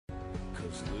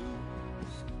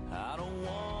lose. I don't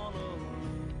want to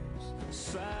lose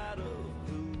sight of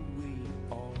who we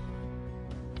are.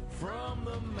 From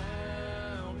the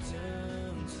mountains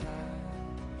high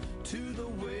to the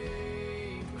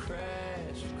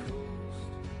wave-crashed coast,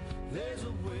 there's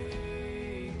a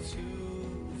way to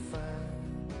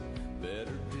find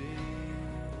better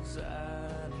days,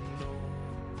 I know.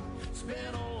 It's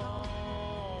been a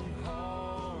long,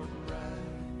 hard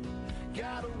ride,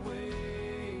 got a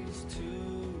ways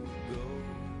to go,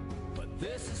 but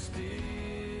this is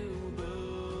still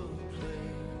the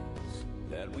place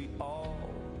that we all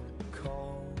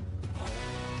call home.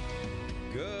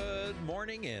 Good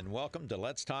morning and welcome to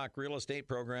Let's Talk Real Estate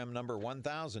program number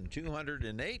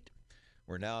 1208.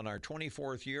 We're now in our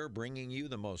 24th year, bringing you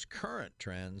the most current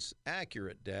trends,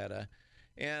 accurate data,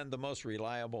 and the most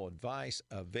reliable advice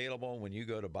available when you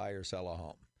go to buy or sell a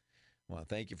home. Well,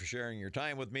 thank you for sharing your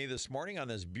time with me this morning on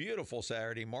this beautiful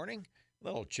Saturday morning. A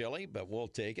little chilly, but we'll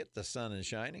take it. The sun is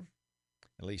shining.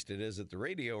 At least it is at the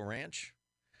Radio Ranch.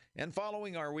 And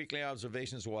following our weekly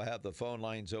observations, we'll have the phone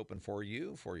lines open for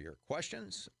you for your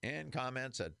questions and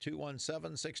comments at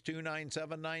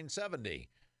 217-629-7970.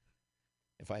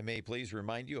 If I may please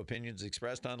remind you, opinions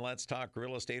expressed on Let's Talk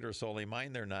Real Estate are solely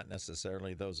mine. They're not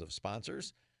necessarily those of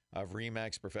sponsors of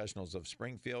RE/MAX Professionals of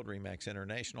Springfield, RE/MAX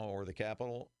International, or the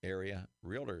Capital Area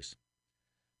Realtors.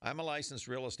 I'm a licensed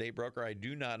real estate broker. I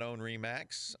do not own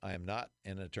RE/MAX. I am not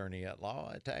an attorney at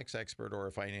law, a tax expert, or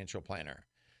a financial planner.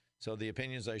 So the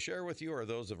opinions I share with you are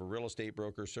those of a real estate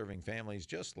broker serving families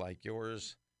just like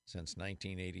yours since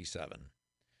 1987.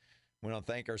 We want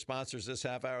to thank our sponsors this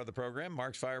half hour of the program,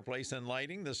 Mark's Fireplace and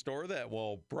Lighting, the store that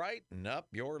will brighten up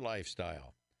your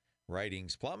lifestyle.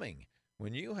 Writings Plumbing.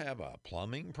 When you have a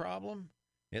plumbing problem,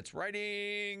 it's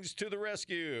Writings to the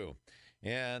rescue.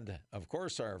 And, of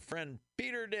course, our friend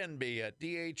Peter Denby at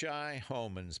DHI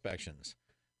Home Inspections.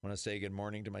 I want to say good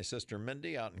morning to my sister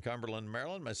Mindy out in Cumberland,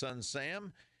 Maryland, my son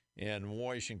Sam in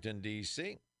Washington,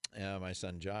 D.C., my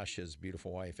son Josh, his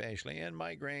beautiful wife Ashley, and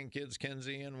my grandkids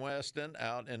Kenzie and Weston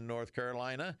out in North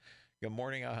Carolina. Good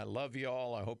morning. I love you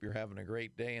all. I hope you're having a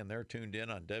great day, and they're tuned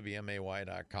in on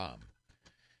WMAY.com.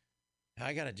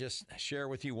 I got to just share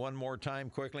with you one more time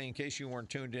quickly, in case you weren't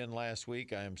tuned in last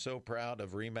week. I am so proud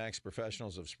of RE/MAX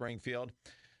Professionals of Springfield.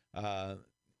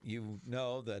 You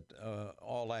know that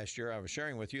all last year I was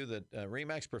sharing with you that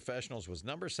RE/MAX Professionals was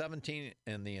number 17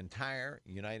 in the entire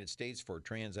United States for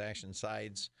transaction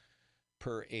sides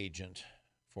per agent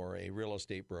for a real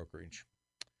estate brokerage.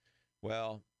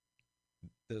 Well,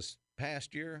 this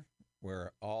past year,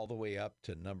 we're all the way up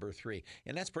to number 3.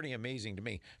 And that's pretty amazing to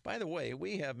me. By the way,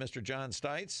 we have Mr. John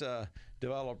Stites,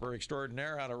 developer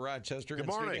extraordinaire out of Rochester. Good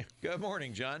morning. Good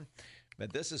morning, John.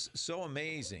 But this is so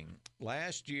amazing.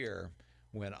 Last year,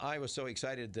 when I was so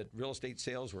excited that real estate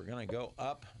sales were going to go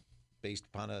up based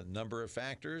upon a number of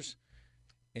factors,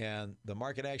 and the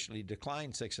market actually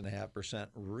declined 6.5%,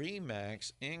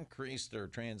 RE/MAX increased their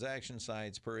transaction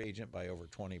sides per agent by over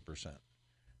 20%.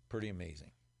 Pretty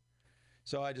amazing.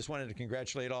 So I just wanted to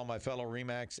congratulate all my fellow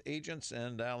RE/MAX agents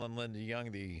and Alan Linda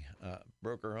Young, the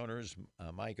broker owners,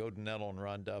 Mike Odenettle and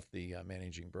Ron Duff, the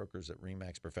managing brokers at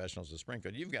RE/MAX Professionals of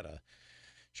Springfield. You've got a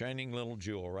shining little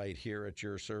jewel right here at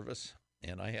your service.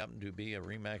 And I happen to be a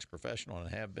RE/MAX professional and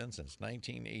have been since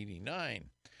 1989.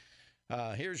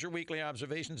 Here's your weekly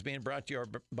observations being brought to you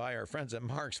by our friends at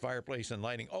Mark's Fireplace and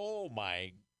Lighting. Oh,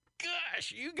 my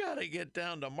gosh, you got to get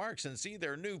down to Mark's and see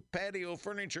their new patio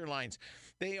furniture lines.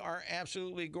 They are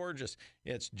absolutely gorgeous.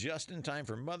 It's just in time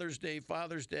for Mother's Day,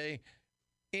 Father's Day,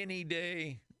 any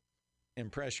day.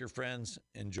 Impress your friends.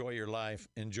 Enjoy your life.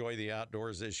 Enjoy the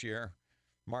outdoors this year.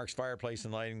 Mark's Fireplace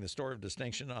and Lighting, the store of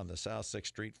distinction on the South 6th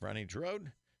Street Frontage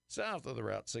Road, south of the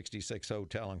Route 66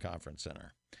 Hotel and Conference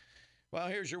Center. Well,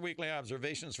 here's your weekly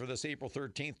observations for this April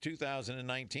 13th,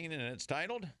 2019, and it's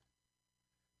titled,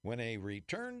 When a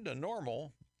Return to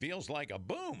Normal Feels Like a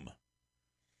Boom.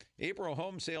 April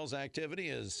home sales activity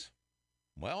is,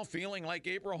 well, feeling like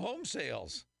April home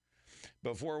sales.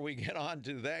 Before we get on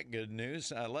to that good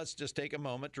news, let's just take a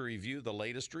moment to review the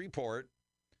latest report,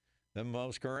 the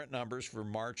most current numbers for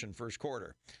March and first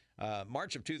quarter.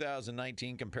 March of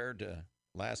 2019 compared to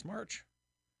last March,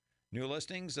 new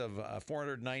listings of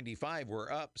 495 were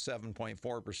up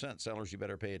 7.4%. Sellers, you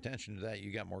better pay attention to that.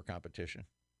 You got more competition.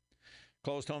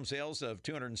 Closed home sales of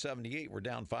 278 were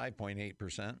down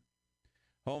 5.8%.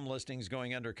 Home listings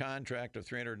going under contract of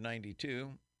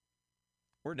 392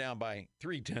 were down by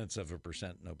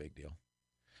 0.3%. No big deal.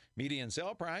 Median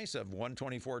sale price of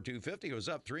 $124,250 was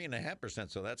up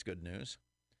 3.5%, so that's good news.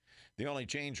 The only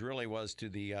change really was to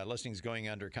the listings going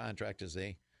under contract as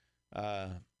they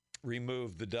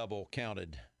removed the double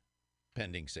counted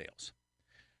pending sales.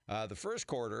 The first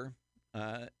quarter,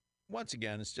 once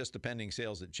again, it's just the pending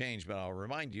sales that changed, but I'll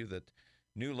remind you that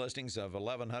new listings of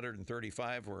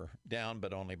 1,135 were down,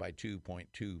 but only by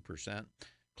 2.2%.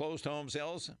 Closed home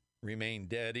sales remained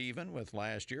dead even with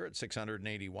last year at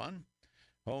 681.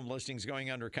 Home listings going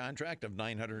under contract of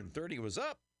 930 was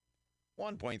up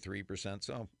 1.3%,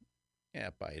 so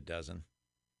by a dozen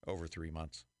over 3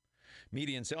 months.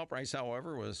 Median sale price,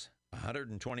 however, was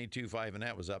 122.5, and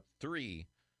that was up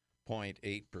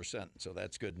 3.8%. So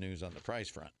that's good news on the price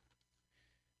front.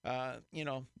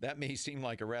 That may seem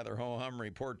like a rather ho-hum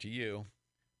report to you.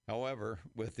 However,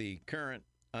 with the current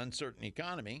uncertain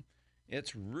economy,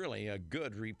 it's really a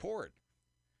good report.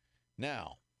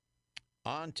 Now,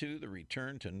 on to the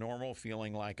return to normal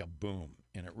feeling like a boom.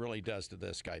 And it really does to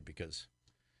this guy because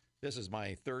this is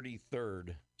my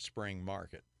 33rd spring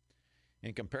market.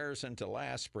 In comparison to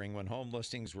last spring when home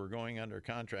listings were going under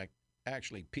contract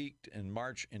actually peaked in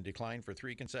March and declined for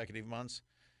 3 consecutive months,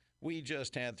 we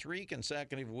just had 3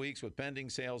 consecutive weeks with pending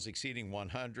sales exceeding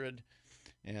 100,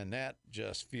 and that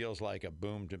just feels like a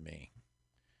boom to me.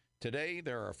 Today,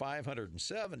 there are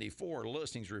 574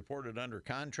 listings reported under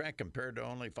contract compared to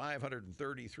only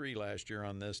 533 last year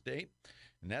on this date,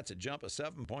 and that's a jump of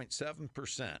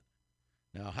 7.7%.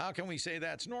 Now, how can we say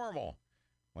that's normal?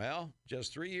 Well,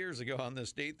 just 3 years ago on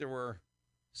this date, there were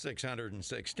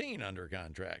 616 under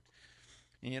contract.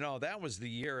 That was the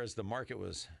year as the market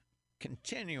was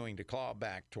continuing to claw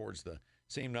back towards the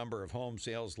same number of home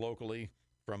sales locally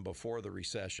from before the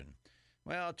recession.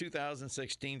 Well,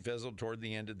 2016 fizzled toward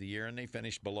the end of the year, and they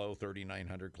finished below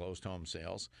 3,900 closed home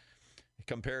sales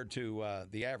compared to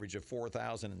the average of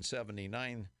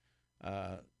 4,079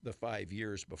 the 5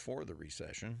 years before the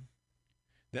recession.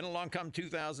 Then along come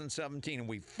 2017, and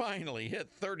we finally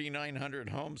hit 3,900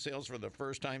 home sales for the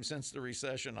first time since the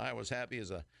recession. I was happy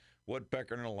as a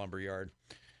woodpecker in a lumberyard.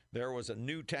 There was a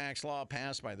new tax law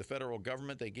passed by the federal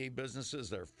government. They gave businesses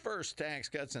their first tax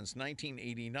cut since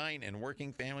 1989 and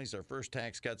working families their first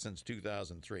tax cut since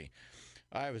 2003.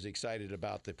 I was excited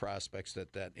about the prospects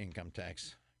that income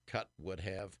tax cut would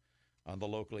have on the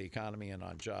local economy and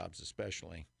on jobs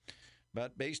especially.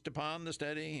 But based upon the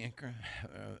steady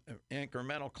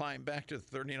incremental climb back to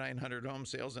 3,900 home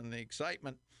sales and the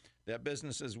excitement that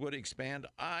businesses would expand,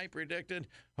 I predicted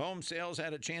home sales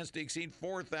had a chance to exceed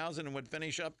 4,000 and would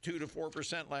finish up 2 to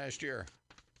 4% last year.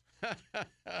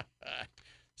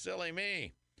 Silly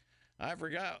me. I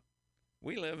forgot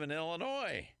we live in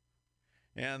Illinois.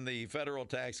 And the federal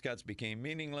tax cuts became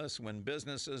meaningless when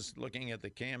businesses looking at the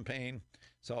campaign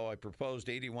saw a proposed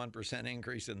 81%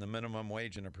 increase in the minimum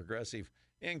wage and a progressive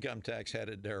income tax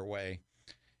headed their way.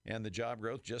 And the job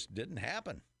growth just didn't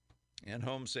happen. And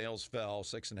home sales fell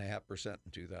 6.5%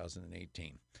 in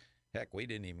 2018. Heck, we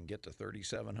didn't even get to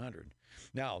 3,700.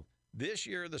 Now, this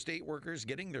year, the state workers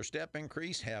getting their step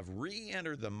increase have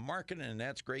re-entered the market, and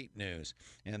that's great news.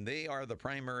 And they are the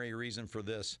primary reason for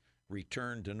this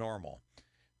return to normal.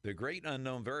 The great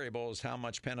unknown variable is how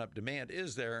much pent-up demand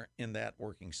is there in that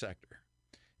working sector.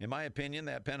 In my opinion,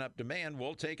 that pent-up demand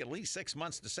will take at least 6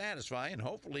 months to satisfy and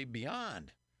hopefully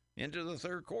beyond into the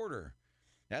third quarter.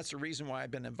 That's the reason why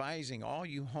I've been advising all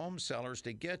you home sellers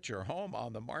to get your home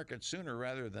on the market sooner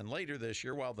rather than later this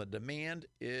year while the demand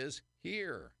is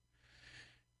here.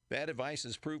 That advice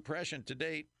has proved prescient to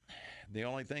date. The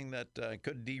only thing that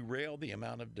could derail the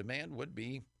amount of demand would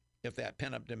be if that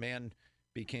pent-up demand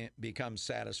becomes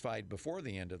satisfied before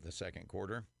the end of the second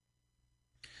quarter.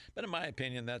 But in my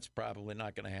opinion, that's probably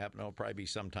not going to happen. It'll probably be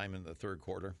sometime in the third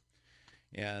quarter.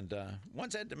 And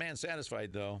once that demand's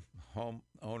satisfied, though, home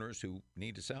owners who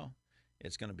need to sell,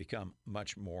 it's going to become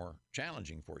much more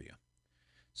challenging for you.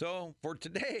 So for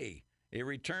today, a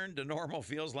return to normal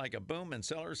feels like a boom, and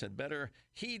sellers had better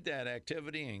heed that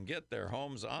activity and get their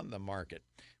homes on the market.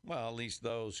 Well, at least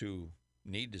those who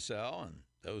need to sell and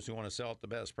those who want to sell at the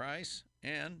best price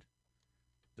and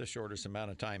the shortest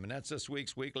amount of time. And that's this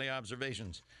week's Weekly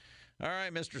Observations. All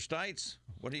right, Mr. Stites,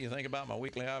 what do you think about my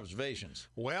weekly observations?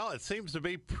 Well, it seems to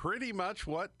be pretty much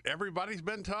what everybody's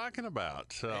been talking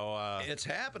about. So it's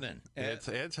happening.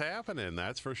 It's happening,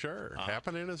 that's for sure.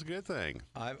 Happening is a good thing.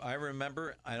 I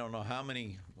remember, I don't know how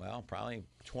many, well, probably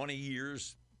 20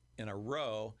 years in a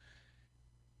row,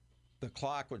 the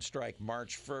clock would strike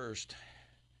March 1st.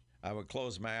 I would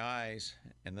close my eyes,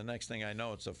 and the next thing I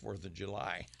know, it's the 4th of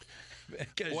July.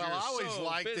 Well, I always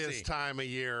like busy. this time of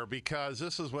year because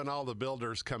this is when all the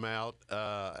builders come out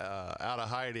of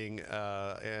hiding,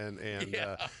 and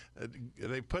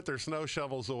they put their snow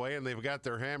shovels away, and they've got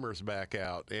their hammers back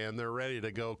out, and they're ready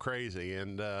to go crazy.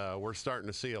 And we're starting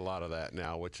to see a lot of that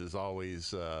now, which is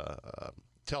always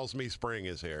tells me spring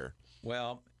is here.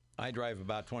 Well, I drive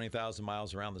about 20,000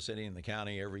 miles around the city and the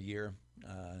county every year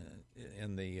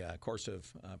in the course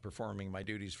of performing my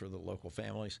duties for the local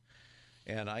families.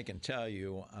 And I can tell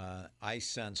you, I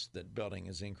sense that building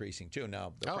is increasing too.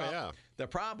 Now, the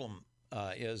problem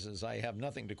is I have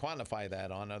nothing to quantify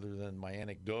that on other than my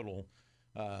anecdotal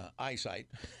eyesight.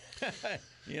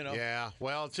 Yeah,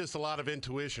 well, it's just a lot of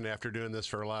intuition after doing this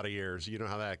for a lot of years. You know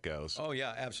how that goes. Oh,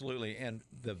 yeah, absolutely. And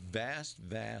the vast,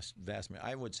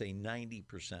 I would say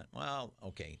 90%, well,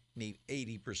 okay, maybe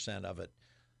 80% of it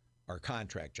are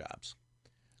contract jobs.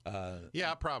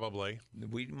 Yeah, probably.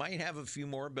 We might have a few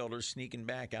more builders sneaking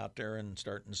back out there and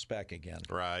starting to spec again.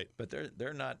 Right. But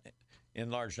they're not in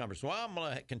large numbers. Well, I'm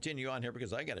going to continue on here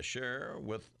because I got to share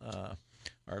with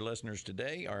our listeners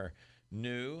today our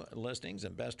new listings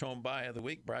and best home buy of the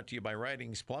week, brought to you by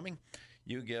Writings Plumbing.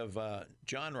 You give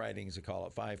John Writings a call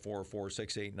at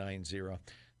 544-6890.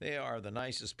 They are the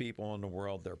nicest people in the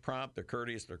world. They're prompt, they're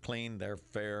courteous, they're clean, they're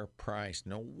fair priced.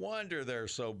 No wonder they're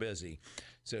so busy.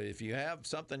 So if you have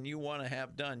something you want to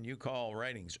have done, you call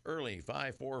Writings early,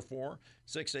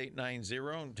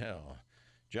 544-6890, and tell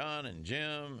John and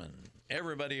Jim and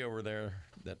everybody over there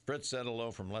that Fritz said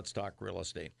hello from Let's Talk Real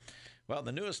Estate. Well,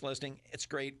 the newest listing, it's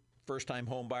great. First-time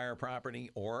home buyer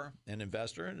property or an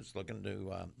investor is looking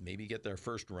to maybe get their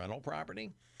first rental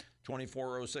property,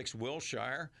 2406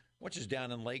 Wilshire, which is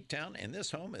down in Lake Town, and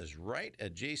this home is right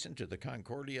adjacent to the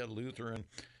Concordia Lutheran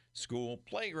School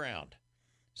playground.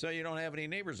 So you don't have any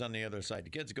neighbors on the other side. The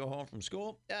kids go home from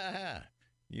school,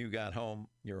 you got home,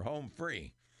 you're home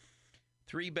free.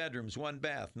 3 bedrooms, 1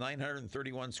 bath,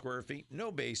 931 square feet,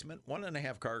 no basement,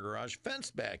 1.5 car garage,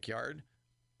 fenced backyard,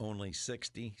 only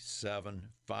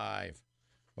 $67,500.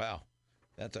 Wow,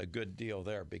 that's a good deal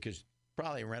there because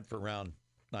probably rent for around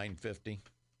 $950.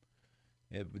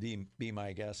 It would be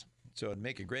my guess. So it'd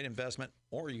make a great investment.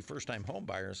 Or you first-time home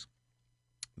buyers,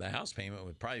 the house payment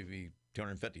would probably be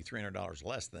 $250, $300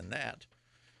 less than that.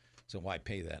 So why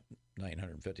pay that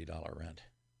 $950 rent?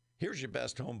 Here's your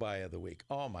best home buy of the week.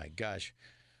 Oh my gosh,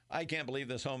 I can't believe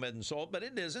this home isn't sold, but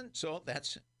it isn't. So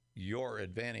that's your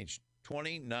advantage.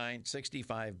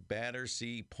 2965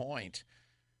 Battersea Point.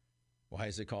 Why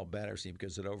is it called Battersea?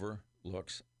 Because it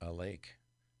overlooks a lake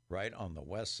right on the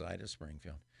west side of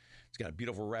Springfield. It's got a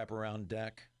beautiful wraparound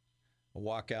deck, a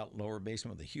walkout lower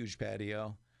basement with a huge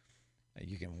patio.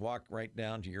 You can walk right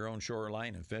down to your own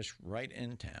shoreline and fish right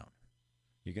in town.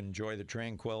 You can enjoy the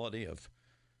tranquility of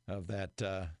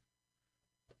that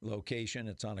location.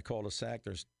 It's on a cul-de-sac.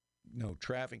 There's no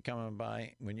traffic coming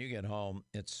by. When you get home,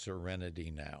 it's serenity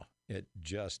now. It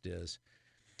just is.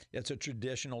 It's a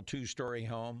traditional 2-story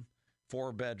home,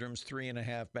 4 bedrooms,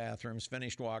 3.5 bathrooms,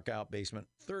 finished walkout basement,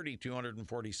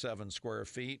 3,247 square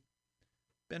feet.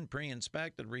 Been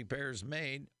pre-inspected, repairs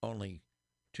made, only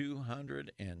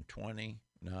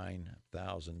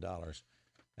 $229,000.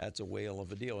 That's a whale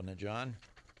of a deal, isn't it, John?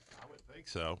 I would think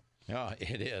so. Oh,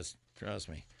 it is. Trust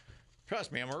me.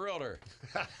 Trust me, I'm a realtor.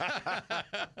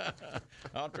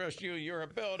 I'll trust you. You're a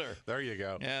builder. There you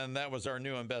go. And that was our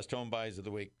new and best home buys of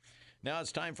the week. Now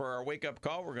it's time for our wake-up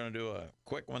call. We're going to do a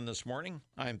quick one this morning.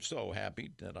 I'm so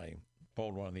happy that I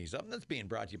pulled one of these up. And that's being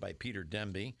brought to you by Peter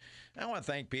Demby. I want to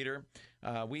thank Peter.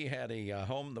 We had a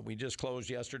home that we just closed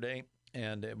yesterday,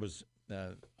 and it was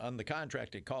on the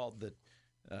contract. It called that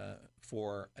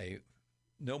for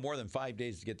no more than 5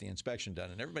 days to get the inspection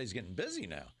done. And everybody's getting busy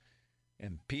now.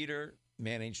 And Peter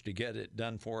managed to get it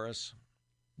done for us.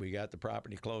 We got the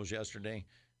property closed yesterday.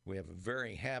 We have a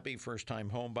very happy first-time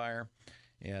home buyer.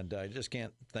 And I just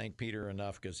can't thank Peter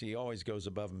enough because he always goes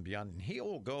above and beyond. And he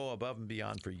will go above and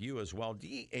beyond for you as well.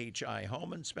 DHI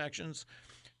Home Inspections,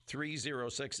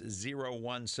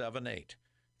 306-0178.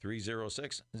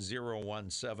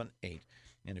 306-0178.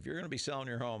 And if you're going to be selling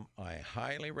your home, I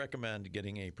highly recommend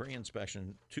getting a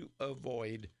pre-inspection to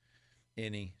avoid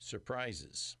any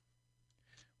surprises.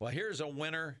 Well, here's a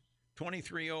winner.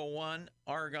 2301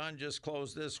 Argonne just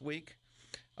closed this week.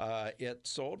 It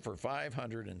sold for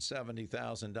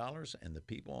 $570,000, and the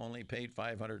people only paid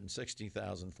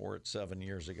 $560,000 for it 7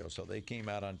 years ago. So they came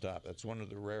out on top. That's one of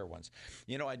the rare ones.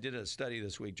 You know, I did a study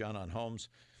this week, John, on homes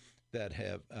that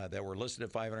have that were listed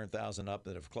at $500,000 up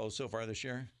that have closed so far this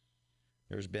year.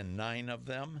 There's been 9 of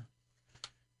them,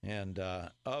 and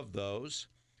of those,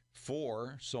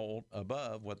 4 sold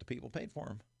above what the people paid for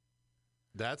them.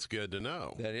 That's good to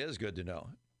know. That is good to know.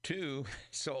 2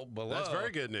 sold below. That's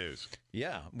very good news.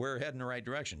 Yeah, we're heading the right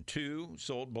direction. 2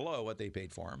 sold below what they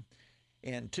paid for them.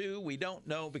 And 2, we don't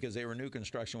know because they were new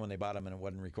construction when they bought them and it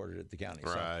wasn't recorded at the county.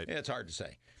 Right. So it's hard to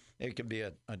say. It can be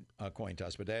a coin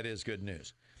toss, but that is good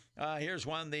news. Here's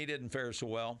one. They didn't fare so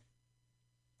well.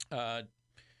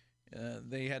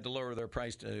 they had to lower their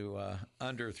price to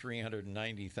under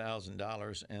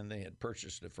 $390,000, and they had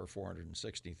purchased it for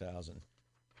 $460,000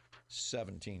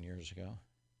 17 years ago.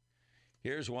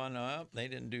 Here's one up. They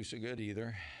didn't do so good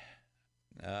either.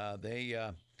 They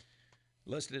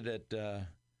listed at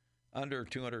under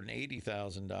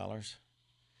 $280,000,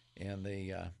 and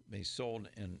they sold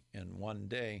in one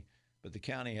day. But the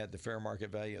county had the fair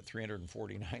market value at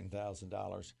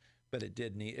 $349,000. But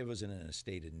it was in a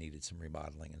state that needed some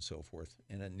remodeling and so forth,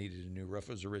 and it needed a new roof.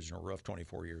 It was original roof,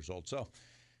 24 years old. So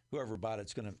whoever bought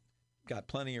it's got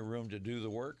plenty of room to do the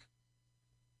work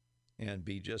and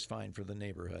be just fine for the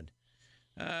neighborhood.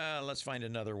 Let's find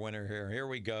another winner here. Here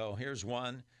we go. Here's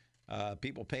one.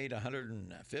 People paid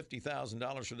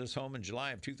 $150,000 for this home in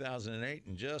July of 2008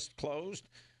 and just closed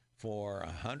for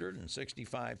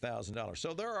 $165,000.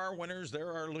 So there are winners,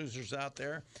 there are losers out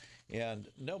there, and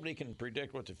nobody can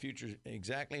predict what the future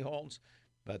exactly holds.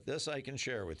 But this I can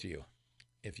share with you.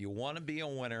 If you want to be a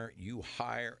winner, you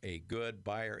hire a good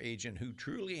buyer agent who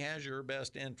truly has your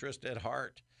best interest at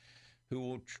heart, who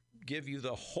will give you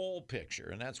the whole picture.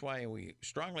 And that's why we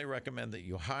strongly recommend that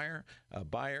you hire a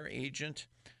buyer agent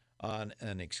on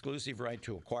an exclusive right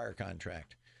to acquire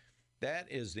contract.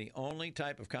 That is the only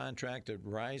type of contract that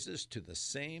rises to the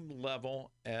same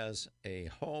level as a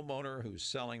homeowner who's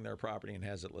selling their property and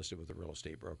has it listed with a real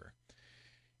estate broker.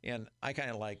 And I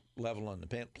kind of like leveling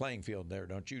the playing field there,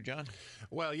 don't you, John?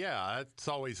 Well, yeah, it's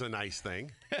always a nice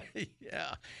thing.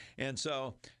 Yeah. And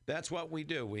so that's what we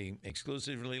do. We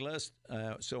exclusively list.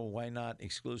 So why not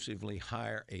exclusively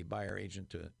hire a buyer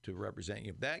agent to represent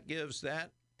you? That gives that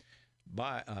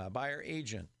buyer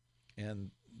agent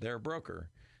and their broker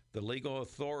the legal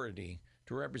authority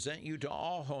to represent you to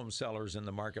all home sellers in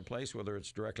the marketplace, whether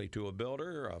it's directly to a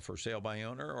builder, for sale by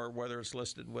owner, or whether it's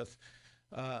listed with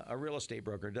a real estate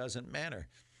broker. Doesn't matter.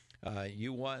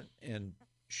 You want and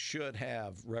should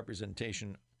have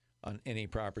representation on any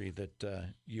property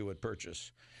that you would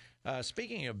purchase.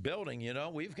 Speaking of building,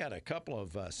 we've got a couple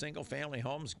of single-family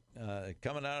homes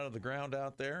coming out of the ground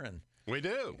out there, and we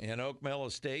do in Oak Mill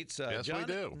Estates. Yes, John, we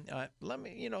do. Let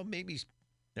me, maybe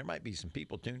there might be some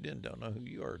people tuned in don't know who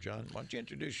you are, John. Why don't you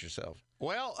introduce yourself?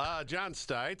 Well, John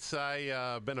Stites.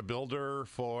 I've been a builder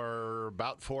for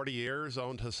about 40 years,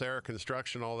 owned Hasara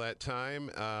Construction all that time.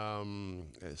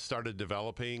 Started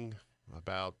developing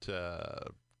about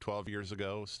 12 years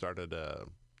ago, started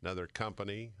another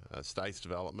company, Stites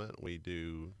Development. We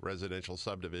do residential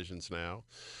subdivisions now.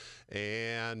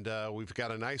 And we've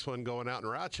got a nice one going out in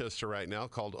Rochester right now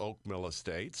called Oak Mill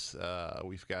Estates.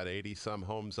 We've got 80-some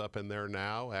homes up in there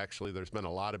now. Actually, there's been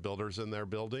a lot of builders in there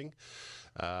building.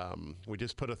 We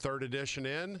just put a third edition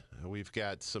in. We've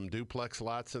got some duplex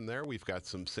lots in there. We've got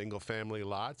some single-family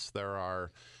lots. There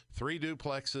are 3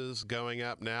 duplexes going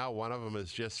up now. One of them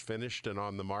is just finished and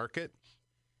on the market.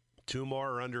 2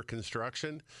 more are under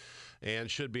construction and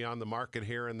should be on the market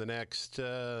here in the next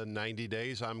 90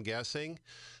 days, I'm guessing.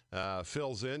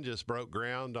 Phil Zinn just broke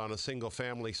ground on a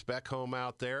single-family spec home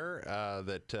out there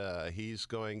that he's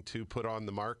going to put on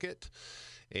the market.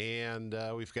 And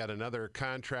we've got another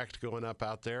contract going up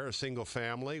out there, a single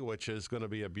family, which is going to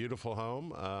be a beautiful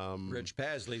home. Rich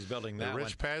Pasley's building that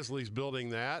Rich Pasley's building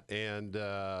that. And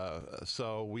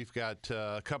so we've got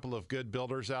a couple of good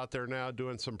builders out there now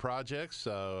doing some projects.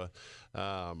 So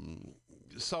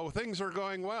things are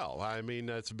going well. I mean,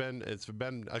 it's been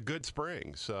a good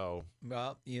spring. So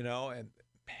well, and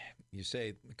you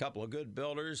say a couple of good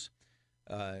builders.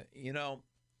 When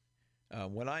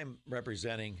I'm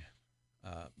representing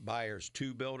buyers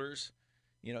to builders,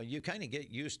 you kind of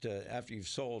get used to, after you've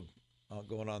sold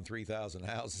going on 3,000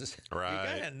 houses, right. You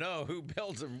kind of know who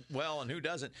builds them well and who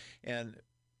doesn't. And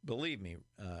believe me,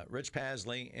 Rich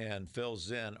Pasley and Phil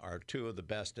Zinn are 2 of the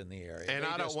best in the area. And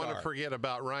I don't want to forget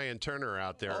about Ryan Turner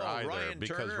out there either,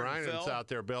 because Ryan's out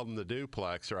there building the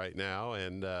duplex right now,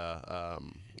 and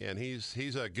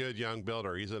he's a good young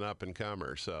builder. He's an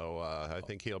up-and-comer, so I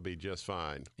think he'll be just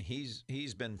fine. He's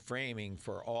been framing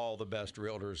for all the best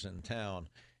realtors in town,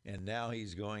 and now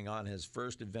he's going on his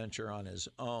first adventure on his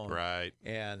own. Right.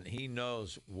 And he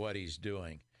knows what he's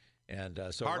doing. And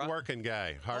so hard-working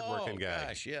guy. Oh,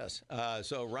 gosh, yes.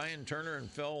 So Ryan Turner and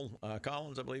Phil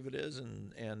Collins, I believe it is,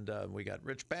 and we got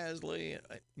Rich Pasley.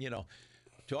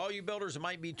 To all you builders that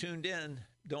might be tuned in,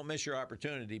 don't miss your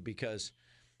opportunity, because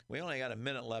we only got a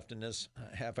minute left in this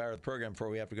half hour of the program before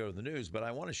we have to go to the news. But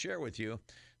I want to share with you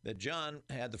that John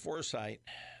had the foresight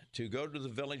to go to the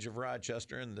Village of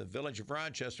Rochester, and the Village of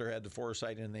Rochester had the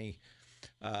foresight, and they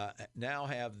now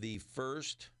have the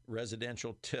first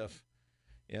residential TIF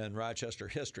in Rochester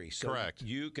history. So correct.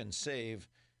 You can save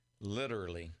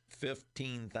literally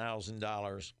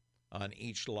 $15,000 on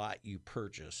each lot you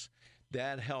purchase.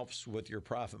 That helps with your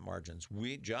profit margins.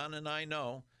 John and I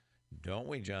know, don't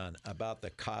we, John, about the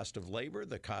cost of labor,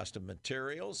 the cost of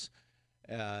materials,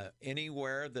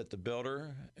 anywhere that the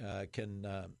builder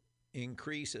can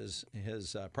increase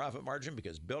his profit margin,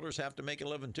 because builders have to make a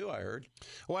living too, I heard.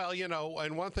 Well,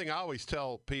 and one thing I always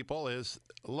tell people is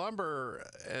lumber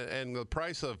and the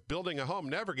price of building a home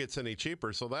never gets any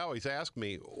cheaper. So they always ask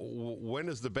me, when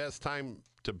is the best time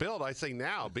to build? I say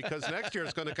now, because next year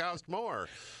it's going to cost more.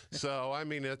 So, I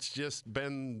mean, it's just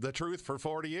been the truth for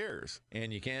 40 years.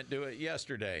 And you can't do it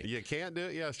yesterday. You can't do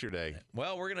it yesterday.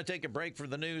 Well, we're going to take a break for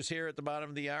the news here at the bottom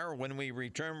of the hour. When we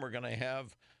return, we're going to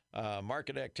have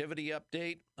market activity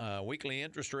update, weekly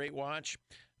interest rate watch.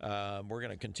 We're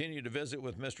going to continue to visit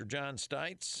with Mr. John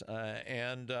Stites,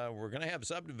 and we're going to have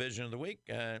subdivision of the week.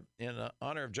 In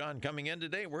honor of John coming in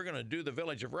today, we're going to do the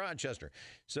village of Rochester.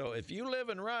 So if you live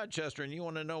in Rochester and you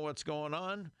want to know what's going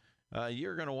on,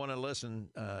 you're going to want to listen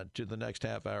to the next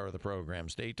half hour of the program.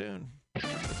 Stay tuned.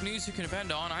 With news you can depend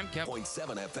on, I'm Kevin.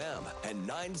 0.7 FM and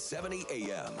 970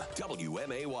 AM,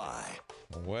 WMAY.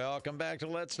 Welcome back to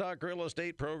Let's Talk Real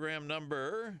Estate, program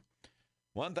number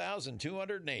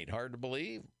 1208. Hard to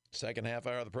believe. Second half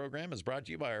hour of the program is brought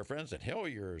to you by our friends at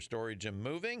Hillier Storage and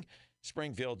Moving,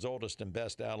 Springfield's oldest and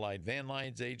best allied van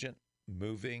lines agent,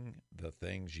 moving the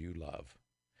things you love.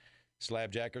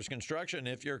 Slabjackers Construction.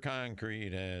 If your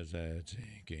concrete has that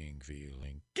sinking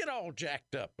feeling, get all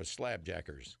jacked up with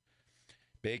Slabjackers.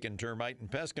 Bacon Termite and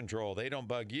Pest Control. They don't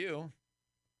bug you,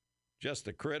 just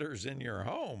the critters in your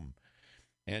home.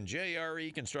 And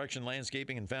JRE Construction,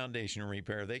 Landscaping, and Foundation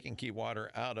Repair. They can keep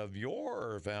water out of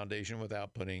your foundation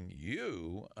without putting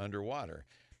you underwater.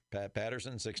 Pat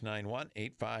Patterson,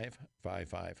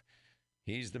 691-8555.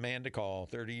 He's the man to call.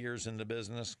 30 years in the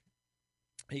business.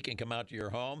 He can come out to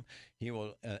your home. He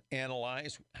will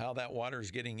analyze how that water is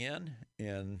getting in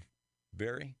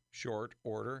very short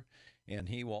order, and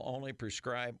he will only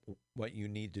prescribe what you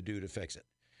need to do to fix it.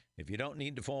 If you don't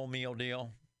need the full meal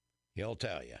deal, he'll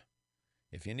tell you.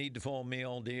 If you need the full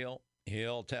meal deal,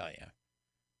 he'll tell you.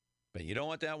 But you don't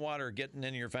want that water getting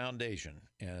in your foundation.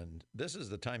 And this is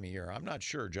the time of year. I'm not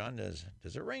sure, John, does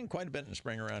it rain quite a bit in the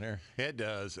spring around here? It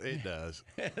does. It does.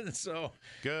 And so,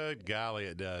 good golly,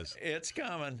 it does. It's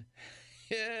coming.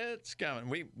 It's coming.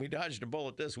 We dodged a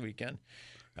bullet this weekend.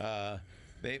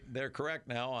 They're correct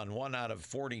now on 1 out of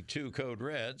 42 code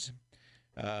reds.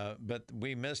 But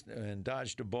we missed and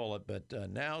dodged a bullet. But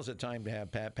now's the time to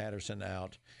have Pat Patterson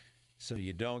out so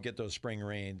you don't get those spring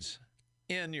rains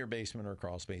in your basement or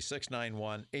crawl space.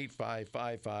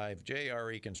 691-8555,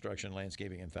 JRE Construction,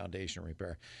 Landscaping, and Foundation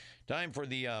Repair. Time for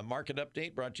the market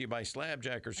update brought to you by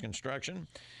Slabjackers Construction.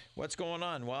 What's going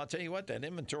on? Well, I'll tell you what, that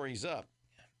inventory's up.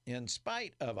 In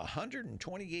spite of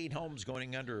 128 homes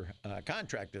going under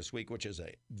contract this week, which is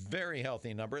a very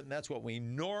healthy number, and that's what we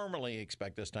normally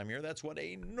expect this time of year. That's what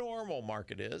a normal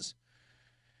market is.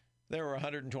 There were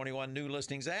 121 new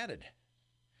listings added.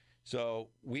 So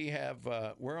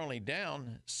we're only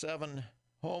down 7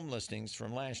 home listings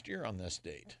from last year on this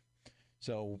date.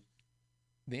 So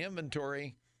the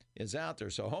inventory is out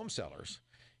there. So home sellers,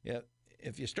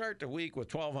 if you start the week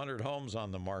with 1,200 homes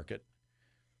on the market,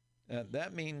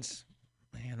 that means,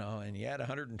 and you had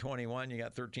 121, you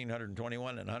got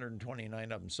 1,321, and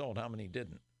 129 of them sold. How many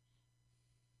didn't?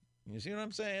 You see what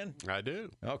I'm saying? I do.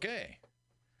 Okay.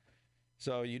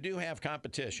 So you do have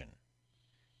competition.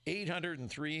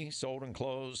 803 sold and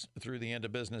closed through the end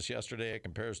of business yesterday. It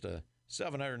compares to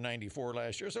 794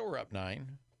 last year, so we're up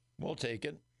 9. We'll take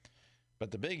it.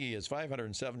 But the biggie is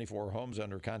 574 homes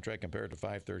under contract compared to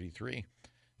 533.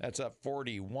 That's up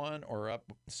 41, or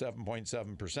up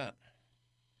 7.7%.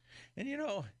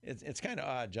 And it's kind of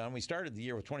odd, John. We started the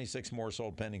year with 26 more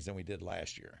sold pendings than we did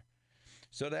last year.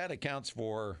 So that accounts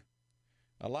for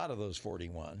a lot of those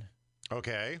 41.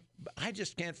 Okay. I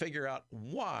just can't figure out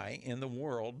why in the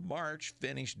world March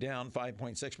finished down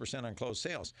 5.6% on closed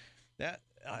sales. That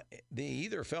they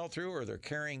either fell through or they're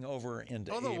carrying over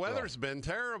into April. The weather's been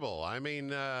terrible. I mean,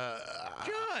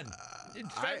 John,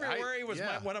 February was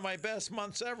one of my best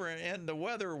months ever, and the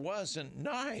weather wasn't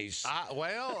nice.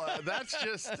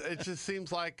 It just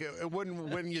seems like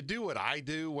when you do what I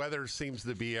do, weather seems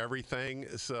to be everything.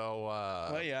 So,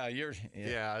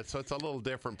 so it's a little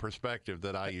different perspective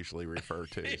that I usually refer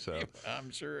to. So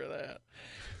I'm sure of that.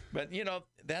 But,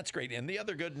 that's great. And the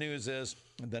other good news is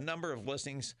the number of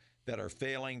listings that are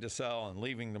failing to sell and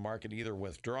leaving the market, either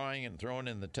withdrawing and throwing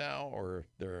in the towel or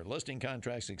their listing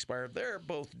contracts expired, they're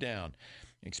both down.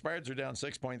 Expireds are down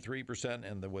 6.3%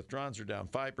 and the withdrawals are down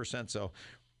 5%. So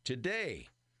today,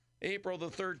 April the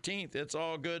 13th, it's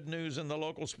all good news in the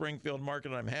local Springfield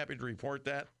market. I'm happy to report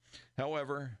that.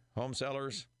 However, home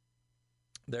sellers,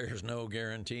 there's no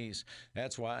guarantees.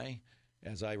 That's why,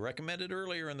 as I recommended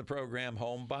earlier in the program,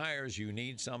 home buyers, you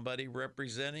need somebody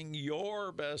representing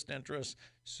your best interests.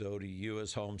 So do you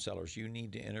as home sellers. You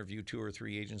need to interview 2 or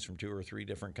 3 agents from 2 or 3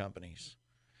 different companies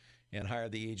and hire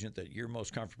the agent that you're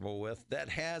most comfortable with, that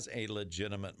has a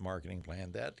legitimate marketing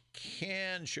plan, that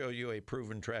can show you a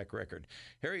proven track record.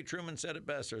 Harry Truman said it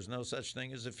best, there's no such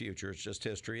thing as the future. It's just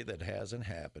history that hasn't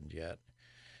happened yet.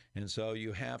 And so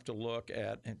you have to look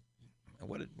at,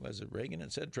 was it Reagan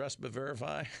that said, trust but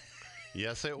verify?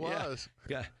 Yes, it was.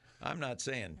 Yeah. I'm not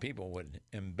saying people would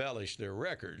embellish their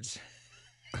records,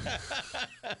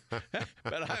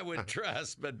 but I would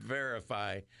trust but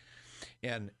verify.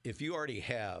 And if you already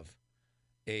have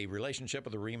a relationship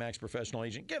with a RE/MAX professional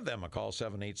agent, give them a call,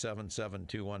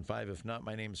 787-7215. If not,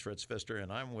 my name is Fritz Pfister,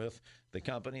 and I'm with the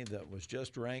company that was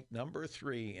just ranked number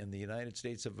 3 in the United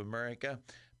States of America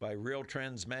by Real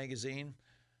Trends magazine,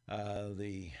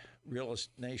 the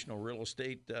National Real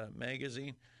Estate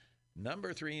magazine.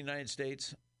 Number 3 in the United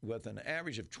States with an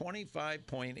average of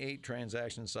 25.8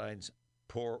 transaction sides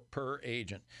per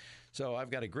agent. So I've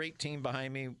got a great team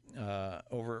behind me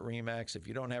over at RE/MAX. If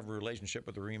you don't have a relationship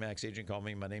with a RE/MAX agent, call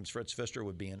me. My name's Fritz Pfister. It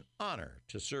would be an honor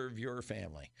to serve your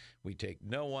family. We take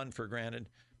no one for granted.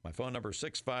 My phone number is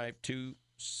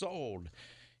 652-SOLD.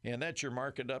 And that's your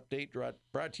market update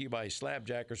brought to you by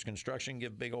Slabjackers Construction.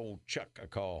 Give big old Chuck a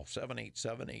call,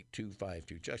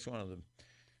 787-8252. Chuck's one of the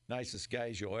nicest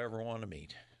guys you'll ever want to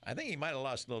meet. I think he might have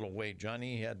lost a little weight,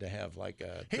 Johnny. He had to have like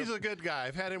a... He's a good guy.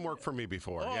 I've had him work for me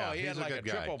before. Oh, yeah, he had he's like a a good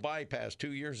guy. triple bypass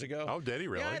 2 years ago. Oh, did he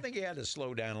really? Yeah, I think he had to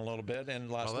slow down a little bit and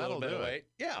lost a little bit of weight.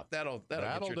 Yeah, that'll get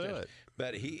your do attention. it.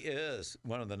 But he is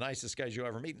one of the nicest guys you'll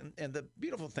ever meet. And the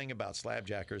beautiful thing about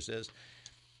Slabjackers is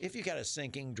if you got a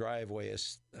sinking driveway, a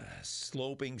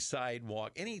sloping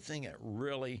sidewalk, anything that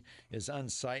really is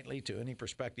unsightly to any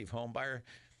prospective home buyer,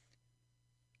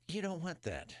 you don't want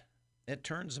that. It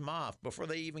turns them off before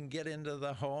they even get into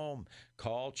the home.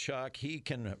 Call Chuck. He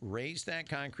can raise that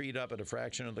concrete up at a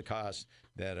fraction of the cost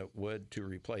that it would to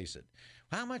replace it.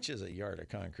 How much is a yard of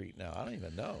concrete now? I don't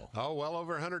even know. Oh, well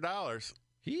over $100.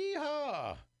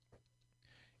 Yee-haw!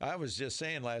 I was just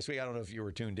saying last week, I don't know if you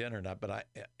were tuned in or not, but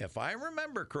if I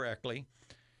remember correctly,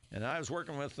 and I was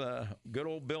working with good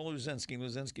old Bill Luzinski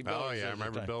Bill. Oh, yeah, I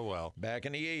remember Bill well. Back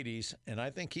in the 80s, and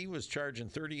I think he was charging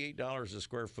 $38 a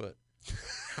square foot.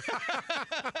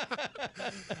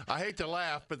 I hate to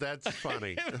laugh, but that's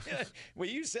funny. Well,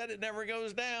 you said it never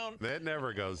goes down. That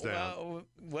never goes down.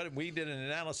 Well, we did an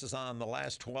analysis on the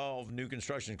last 12 new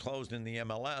construction closed in the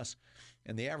MLS,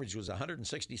 and the average was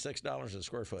 $166 a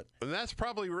square foot. And that's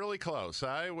probably really close.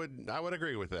 I would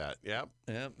agree with that. Yep.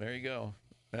 Yep, there you go.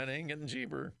 That ain't getting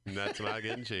cheaper. That's not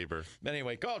getting cheaper.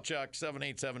 Anyway, call Chuck,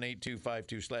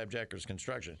 787-8252, Slabjackers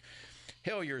Construction.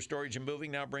 Hillier Storage and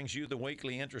Moving now brings you the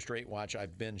weekly interest rate watch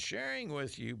I've been sharing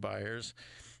with you buyers.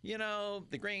 You know,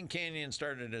 the Grand Canyon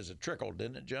started as a trickle,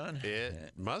 didn't it, John?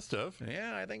 It must have.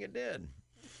 Yeah, I think it did.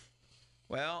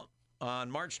 Well, on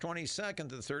March 22nd,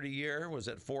 the 30-year was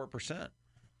at 4%.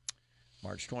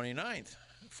 March 29th,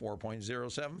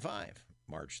 4.075.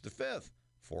 March the 5th,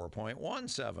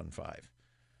 4.175.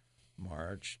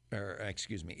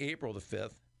 April the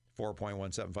 5th,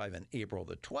 4.175, and April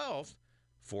the 12th,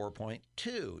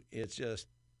 4.2. It's just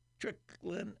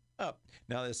trickling up.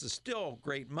 Now, this is still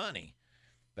great money,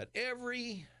 but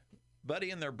everybody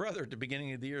and their brother at the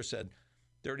beginning of the year said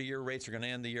 30-year rates are going to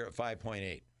end the year at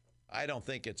 5.8. I don't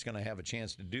think it's going to have a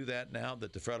chance to do that now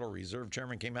that the Federal Reserve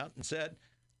Chairman came out and said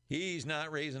he's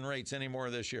not raising rates anymore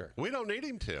this year. We don't need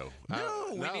him to. No,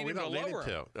 we need him to lower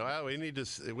them. Well, we need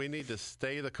to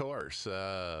stay the course.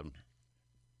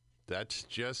 That's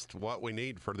just what we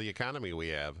need for the economy we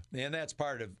have. And that's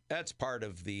part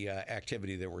of the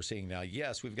activity that we're seeing now.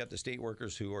 Yes, we've got the state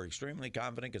workers who are extremely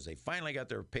confident because they finally got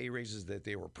their pay raises that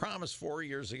they were promised 4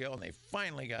 years ago, and they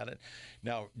finally got it.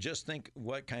 Now, just think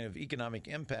what kind of economic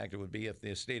impact it would be if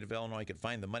the state of Illinois could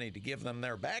find the money to give them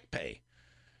their back pay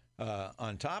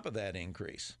on top of that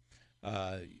increase.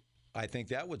 I think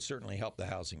that would certainly help the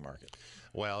housing market.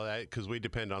 Well, because we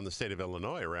depend on the state of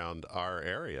Illinois around our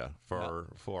area for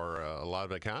a lot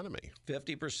of economy.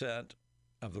 50%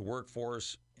 of the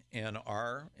workforce in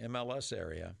our MLS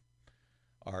area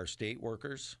are state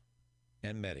workers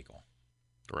and medical.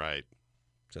 Right.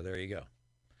 So there you go.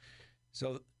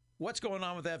 So what's going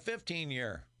on with that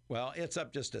 15-year? Well, it's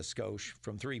up just a skosh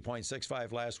from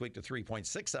 3.65 last week to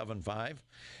 3.675.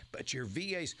 But your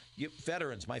VAs,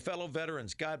 veterans, my fellow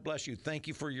veterans, God bless you. Thank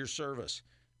you for your service.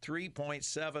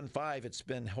 3.75. It's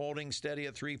been holding steady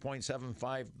at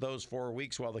 3.75 those 4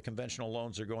 weeks while the conventional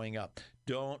loans are going up.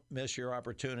 Don't miss your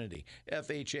opportunity.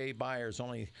 FHA buyers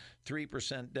only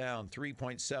 3% down,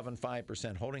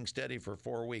 3.75%, holding steady for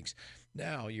 4 weeks.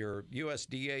 Now, your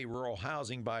USDA rural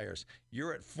housing buyers,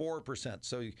 you're at 4%.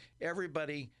 So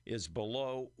everybody is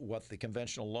below what the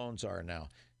conventional loans are now.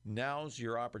 Now's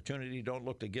your opportunity. Don't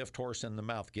look the gift horse in the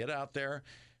mouth. Get out there.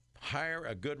 Hire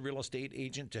a good real estate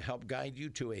agent to help guide you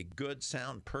to a good,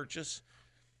 sound purchase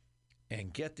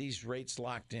and get these rates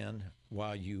locked in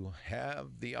while you have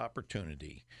the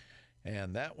opportunity.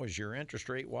 And that was your Interest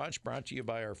Rate Watch, brought to you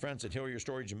by our friends at Hillier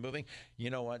Storage and Moving. You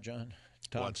know what, John?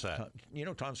 What's that? You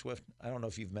know Tom Swift? I don't know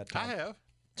if you've met Tom. I have.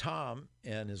 Tom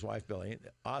and his wife, Billy,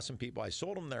 awesome people. I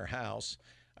sold them their house,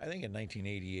 I think in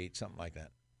 1988, something like that,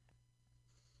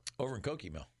 over in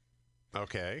Cokie Mill.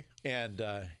 Okay. And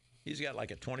he's got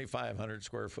like a 2,500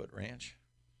 square foot ranch.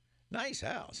 Nice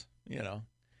house, you know.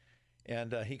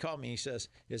 And he called me. He says,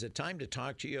 "Is it time to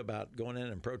talk to you about going in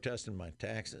and protesting my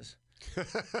taxes?"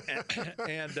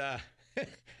 and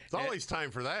It's always time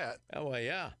for that. oh, well,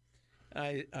 yeah.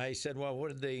 I said, "Well, what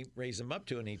did they raise them up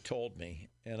to?" And he told me.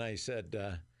 And I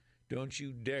said, "Don't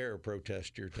you dare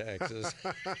protest your taxes.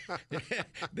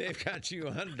 They've got you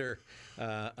under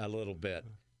a little bit."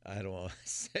 I don't want to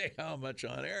say how much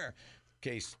on air,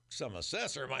 in case some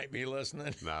assessor might be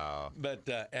listening. No. But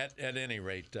at any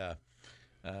rate, Tom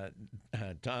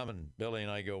and Billy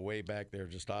and I go way back. They're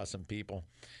just awesome people.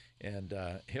 And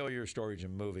Hillier Storage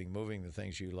and moving the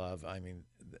things you love. I mean,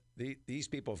 these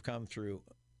people have come through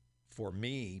for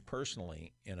me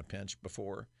personally in a pinch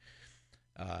before,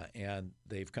 and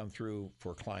they've come through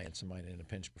for clients of mine in a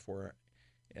pinch before.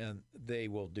 And they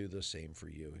will do the same for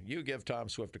you. You give Tom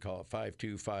Swift a call at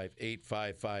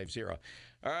 525-8550.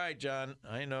 All right, John,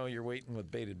 I know you're waiting with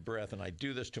bated breath, and I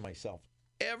do this to myself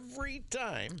every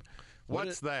time.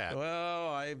 What's that? Well,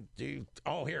 I do.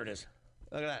 Oh, here it is.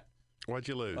 Look at that. What'd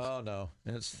you lose? Oh, no,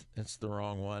 it's the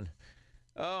wrong one.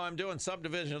 Oh, I'm doing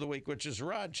Subdivision of the Week, which is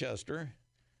Rochester.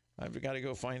 I've got to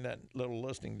go find that little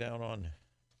listing down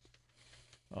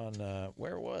on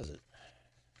where was it?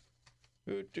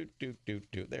 There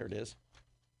it is.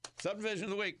 Subdivision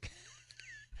of the Week.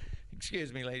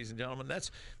 Excuse me, ladies and gentlemen.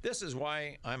 This is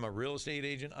why I'm a real estate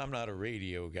agent. I'm not a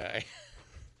radio guy.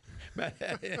 But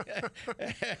at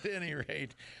any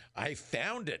rate, I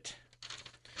found it.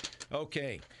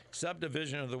 Okay,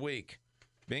 Subdivision of the Week,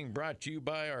 being brought to you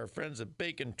by our friends at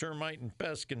Bacon Termite and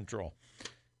Pest Control.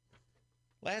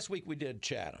 Last week we did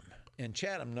Chatham, and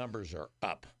Chatham numbers are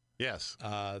up. Yes.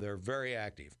 They're very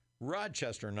active.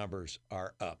 Rochester numbers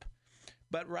are up,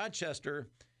 but Rochester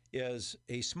is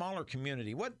a smaller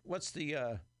community. What's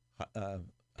the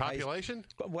Population?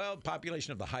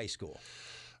 Population of the high school.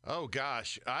 Oh,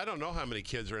 gosh. I don't know how many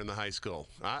kids are in the high school.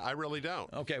 I really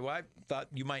don't. Okay, well, I thought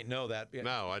you might know that.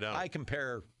 No, I don't. I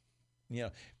compare,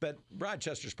 but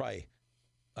Rochester's probably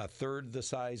a third the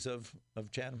size of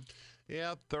Chatham.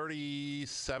 Yeah,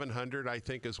 3,700, I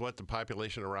think, is what the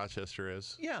population of Rochester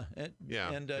is. Yeah. And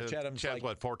Chatham's like,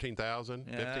 what, 14,000,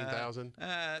 15,000?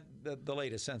 The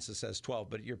latest census says 12,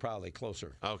 but you're probably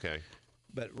closer. Okay.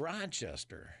 But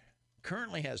Rochester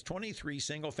currently has 23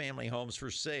 single-family homes for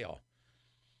sale.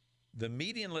 The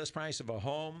median list price of a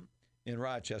home in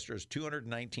Rochester is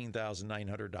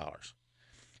 $219,900.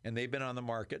 And they've been on the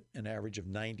market an average of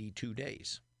 92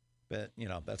 days. But,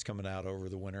 that's coming out over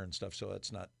the winter and stuff, so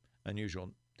that's not unusual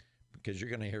because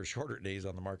you're going to hear shorter days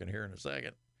on the market here in a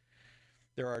second.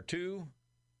 There are 2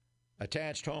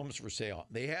 attached homes for sale.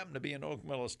 They happen to be in Oak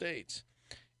Mill Estates,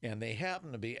 and they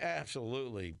happen to be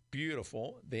absolutely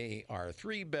beautiful. They are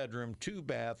 3-bedroom,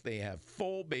 2-bath. They have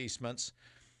full basements.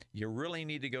 You really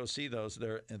need to go see those.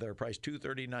 They're priced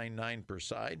 $239,900 per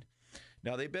side.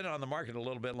 Now, they've been on the market a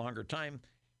little bit longer time.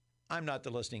 I'm not the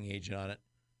listing agent on it.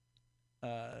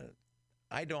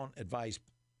 I don't advise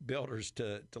builders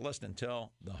to list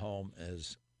until the home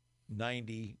is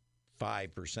 95%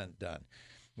 done.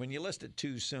 When you list it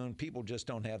too soon, people just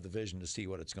don't have the vision to see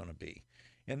what it's going to be.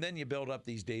 And then you build up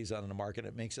these days on the market.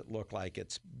 It makes it look like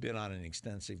it's been on an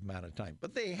extensive amount of time.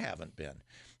 But they haven't been.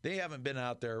 They haven't been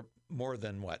out there more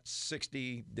than,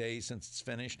 60 days since it's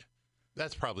finished?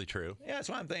 That's probably true. Yeah, that's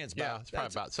what I'm thinking. Sounds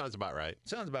about right.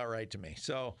 Sounds about right to me.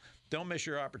 So don't miss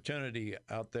your opportunity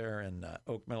out there in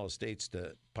Oak Mill Estates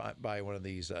to buy one of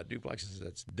these duplexes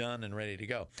that's done and ready to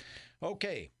go.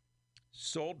 Okay,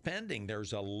 sold pending.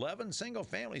 There's 11 single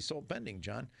families sold pending,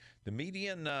 John. The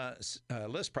median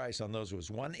list price on those was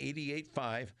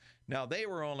 $188,500. Now, they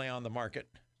were only on the market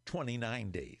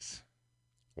 29 days.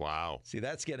 Wow. See,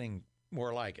 that's getting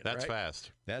more like it, That's right?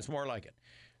 fast. That's more like it.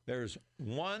 There's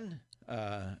one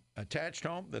attached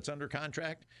home that's under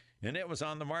contract, and it was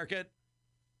on the market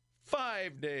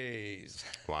 5 days.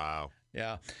 Wow.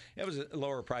 Yeah, it was a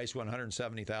lower price,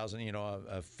 $170,000. You know,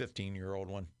 a 15-year-old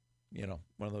one. You know,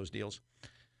 one of those deals.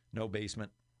 No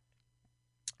basement.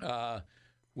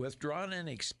 Withdrawn and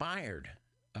expired.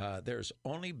 There's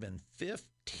only been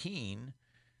 15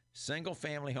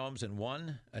 single-family homes and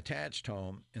one attached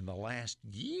home in the last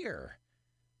year.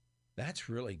 That's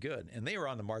really good. And they were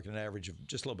on the market an average of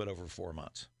just a little bit over 4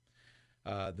 months.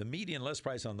 The median list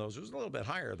price on those was a little bit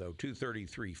higher, though,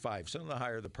 $233,500. So the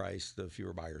higher the price, the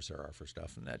fewer buyers there are for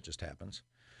stuff, and that just happens.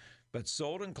 But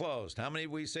sold and closed, how many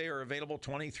we say are available?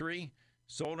 23.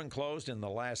 Sold and closed in the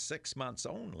last 6 months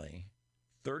only,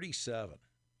 37,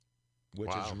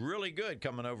 which is really good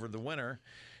coming over the winter.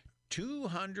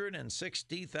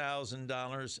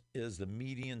 $260,000 is the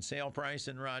median sale price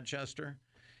in Rochester,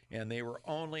 and they were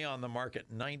only on the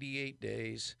market 98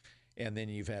 days. And then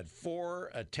you've had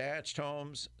 4 attached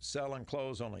homes sell and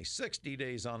close only 60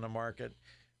 days on the market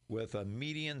with a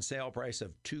median sale price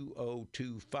of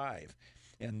 $2,025.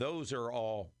 And those are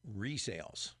all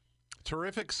resales.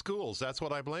 Terrific schools. That's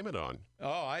what I blame it on.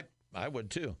 Oh, I would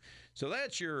too. So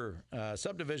that's your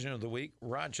subdivision of the week,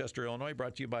 Rochester, Illinois,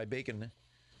 brought to you by Bacon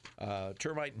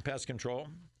Termite and Pest Control.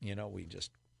 You know,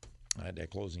 I had that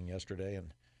closing yesterday,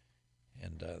 and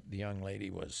the young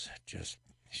lady was just,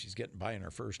 she's getting buying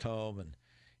her first home,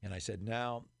 and I said,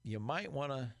 now you might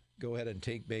want to go ahead and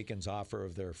take Bacon's offer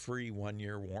of their free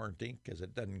 1-year warranty because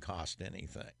it doesn't cost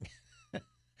anything.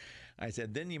 I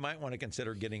said, then you might want to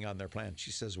consider getting on their plan.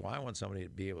 She says, well, I want somebody to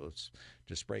be able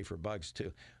to spray for bugs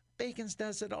too. Bacon's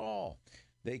does it all.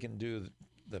 They can do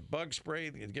the bug spray,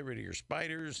 they can get rid of your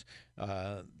spiders,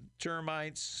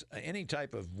 termites, any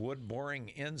type of wood-boring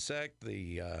insect,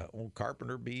 the old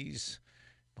carpenter bees.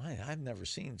 Boy, I've never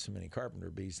seen so many carpenter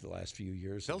bees the last few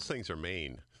years. Those things are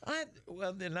mean.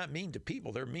 Well, they're not mean to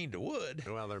people. They're mean to wood.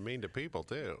 Well, they're mean to people,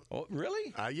 too. Oh,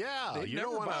 really? Yeah. They've you never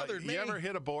don't want bothered me. You ever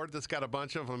hit a board that's got a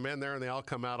bunch of them in there and they all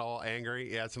come out all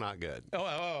angry? Yeah, it's not good.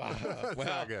 It's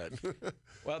not good.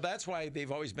 Well, that's why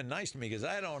they've always been nice to me, because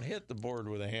I don't hit the board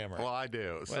with a hammer. Well, I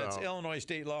do. Well, it's Illinois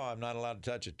state law. I'm not allowed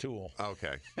to touch a tool.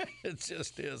 Okay. It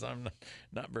just is. I'm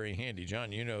not very handy,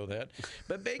 John. You know that.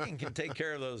 But Bacon can take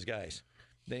care of those guys.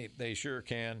 They sure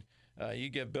can. You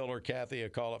give Bill or Kathy a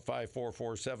call at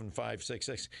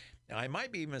 544-7566. I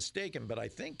might be mistaken, but I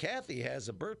think Kathy has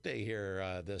a birthday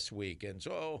here this week. And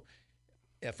so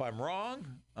if I'm wrong,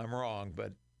 I'm wrong.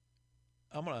 But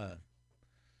I'm going to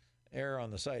err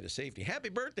on the side of safety. Happy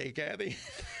birthday, Kathy.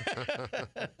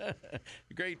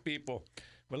 Great people.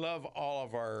 We love all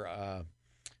of our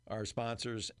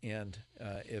sponsors. And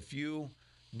if you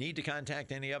need to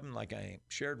contact any of them, like I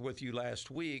shared with you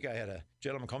last week, I had a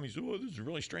gentleman call me and said, oh, this is a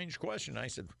really strange question. I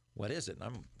said, what is it? And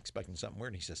I'm expecting something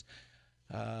weird. And he says,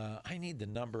 I need the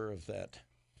number of that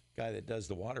guy that does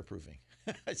the waterproofing.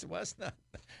 I said, well, that's not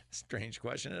a strange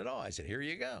question at all. I said, here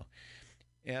you go.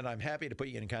 And I'm happy to put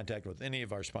you in contact with any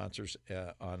of our sponsors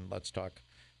on Let's Talk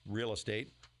Real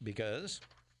Estate, because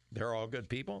they're all good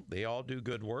people. They all do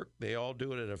good work. They all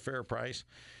do it at a fair price.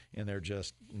 And they're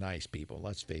just nice people.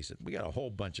 Let's face it. We got a whole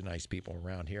bunch of nice people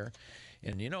around here.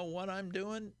 And you know what I'm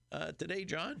doing today,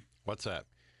 John? What's that?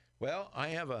 Well, I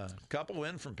have a couple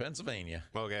in from Pennsylvania.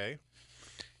 Okay.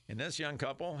 And this young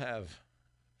couple have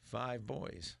 5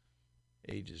 boys,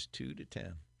 ages 2 to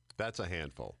 10. That's a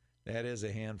handful. That is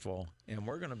a handful. And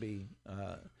we're going to be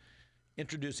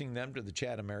introducing them to the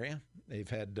Chatham area. They've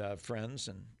had friends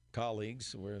and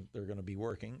colleagues where they're going to be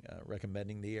working,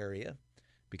 recommending the area,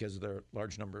 because of their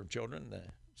large number of children, the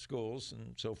schools,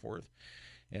 and so forth.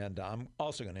 And I'm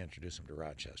also going to introduce them to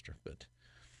Rochester. But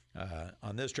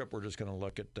on this trip, we're just going to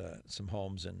look at some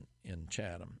homes in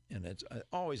Chatham. And it's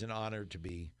always an honor to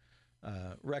be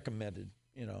recommended.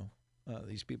 You know,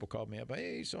 these people called me up,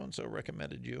 hey, so-and-so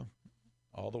recommended you,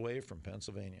 all the way from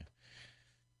Pennsylvania.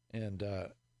 And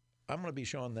I'm going to be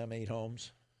showing them 8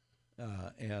 homes.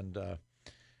 And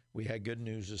we had good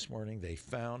news this morning. They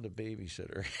found a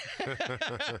babysitter.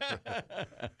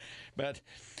 But,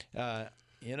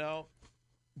 you know,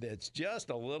 it's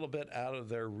just a little bit out of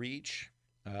their reach.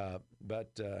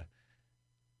 But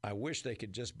I wish they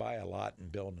could just buy a lot and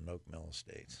build an Oak Mill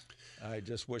Estates. I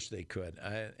just wish they could.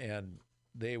 And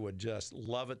they would just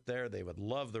love it there. They would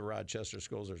love the Rochester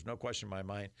schools. There's no question in my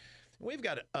mind. We've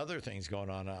got other things going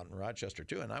on out in Rochester,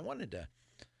 too. And I wanted to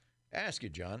ask you,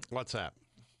 John. What's that?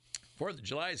 4th of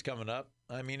July is coming up.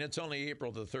 I mean, it's only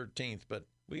April the 13th, but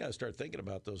we got to start thinking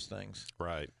about those things.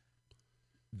 Right.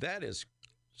 That is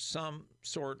some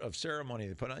sort of ceremony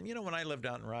they put on. You know, when I lived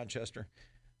out in Rochester,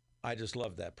 I just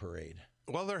loved that parade.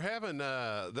 Well, they're having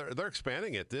they're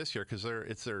expanding it this year because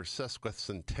it's their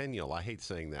sesquicentennial. I hate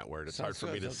saying that word; it's hard for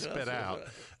me to spit out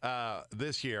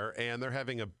this year, and they're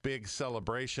having a big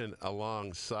celebration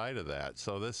alongside of that.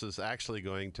 So this is actually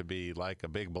going to be like a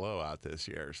big blowout this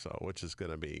year. So which is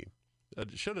going to be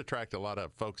should attract a lot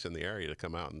of folks in the area to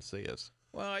come out and see us.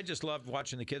 Well, I just loved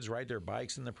watching the kids ride their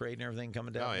bikes in the parade and everything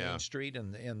coming down Main Street,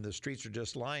 and the streets are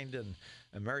just lined in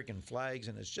American flags,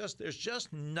 and there's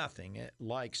just nothing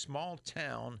like small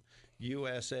town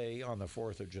USA on the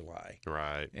 4th of July.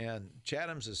 Right. And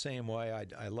Chatham's the same way.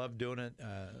 I love doing it.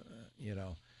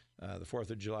 The 4th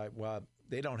of July. Well,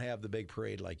 they don't have the big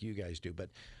parade like you guys do, but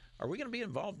are we going to be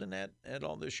involved in that at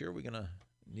all this year? We're going to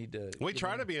need to. We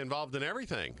try to be involved in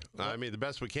everything. I mean, the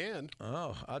best we can.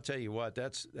 Oh, I'll tell you what.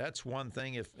 That's one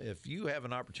thing. If you have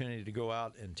an opportunity to go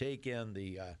out and take in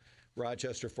the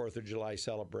Rochester 4th of July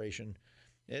celebration,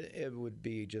 it would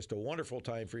be just a wonderful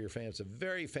time for your family. It's a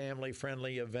very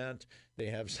family-friendly event. They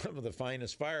have some of the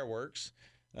finest fireworks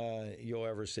you'll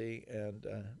ever see, and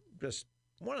just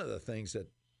one of the things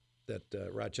that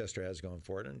Rochester has going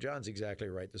for it. And John's exactly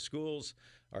right. The schools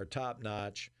are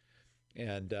top-notch.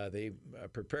 And they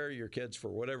prepare your kids for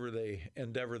whatever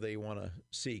endeavor they want to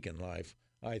seek in life,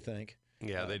 I think.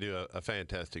 Yeah, they do a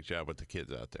fantastic job with the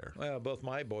kids out there. Well, both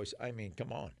my boys, I mean,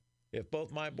 come on. If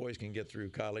both my boys can get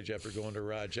through college after going to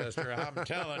Rochester, I'm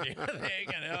telling you,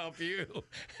 they can help you.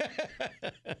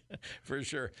 For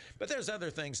sure. But there's other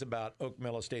things about Oak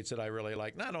Mill Estates that I really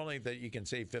like. Not only that you can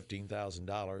save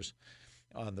 $15,000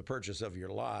 on the purchase of your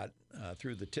lot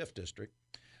through the TIF district,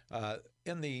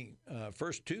 in the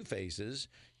first two phases,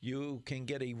 you can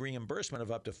get a reimbursement of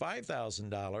up to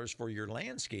 $5,000 for your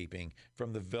landscaping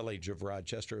from the Village of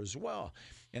Rochester as well.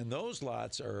 And those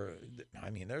lots are, I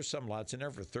mean, there's some lots in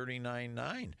there for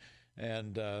 $39,900.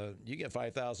 And you get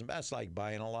 $5,000. That's like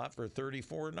buying a lot for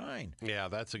 $34,900. Yeah,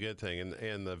 that's a good thing.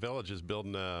 And the village is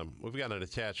building. We've got an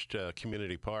attached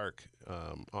community park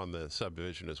on the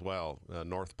subdivision as well,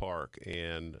 North Park,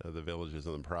 and the village is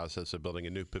in the process of building a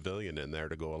new pavilion in there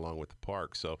to go along with the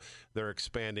park. So they're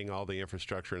expanding all the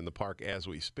infrastructure in the park as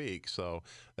we speak. So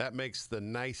that makes the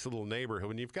nice little neighborhood.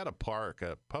 When you've got a park,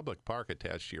 a public park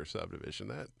attached to your subdivision,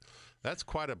 that's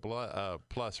quite a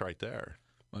plus right there.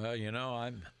 Well, you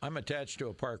know, I'm attached to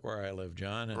a park where I live,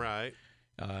 John. And, right.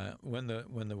 When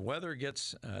the weather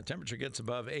gets temperature gets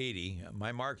above 80,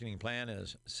 my marketing plan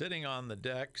is sitting on the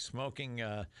deck smoking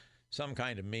some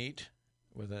kind of meat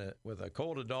with a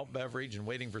cold adult beverage and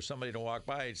waiting for somebody to walk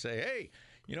by and say, "Hey,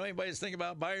 you know anybody's thinking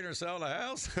about buying or selling a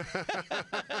house?"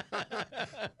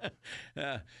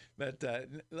 But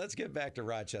let's get back to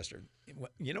Rochester.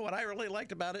 You know what I really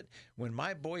liked about it? When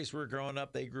my boys were growing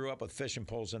up, they grew up with fishing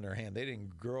poles in their hand. They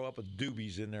didn't grow up with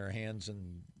doobies in their hands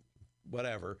and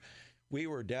whatever. We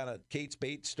were down at Kate's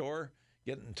Bait Store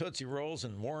getting Tootsie Rolls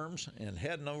and worms and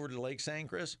heading over to Lake San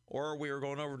Chris, or we were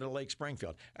going over to Lake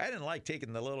Springfield. I didn't like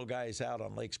taking the little guys out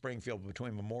on Lake Springfield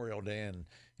between Memorial Day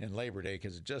and Labor Day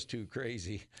because it's just too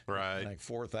crazy. Right. Like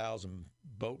 4,000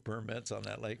 boat permits on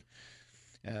that lake.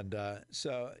 And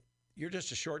so you're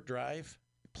just a short drive.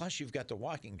 Plus, you've got the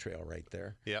walking trail right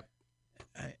there. Yep.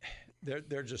 There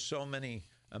are just so many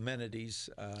amenities.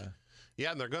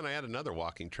 Yeah, and they're going to add another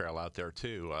walking trail out there,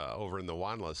 too, over in the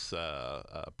Wanless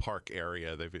Park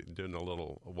area. They've been doing a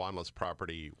little Wanless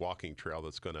property walking trail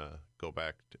that's going to go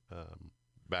back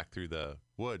through the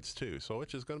woods, too, so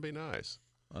which is going to be nice.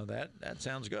 Well, that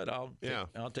sounds good. I'll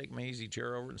take my easy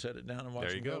chair over and set it down and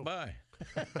watch them go by.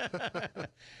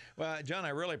 Well, John, I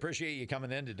really appreciate you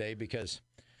coming in today because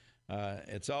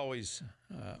it's always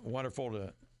wonderful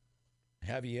to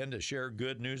have you in to share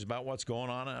good news about what's going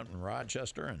on out in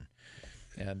Rochester.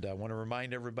 And I want to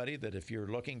remind everybody that if you're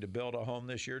looking to build a home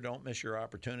this year, don't miss your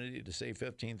opportunity to save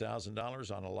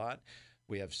 $15,000 on a lot.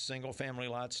 We have single-family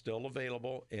lots still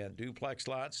available and duplex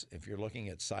lots. If you're looking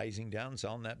at sizing down,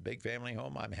 selling that big family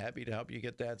home, I'm happy to help you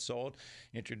get that sold,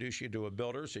 introduce you to a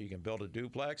builder so you can build a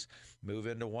duplex, move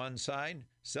into one side,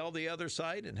 sell the other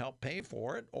side, and help pay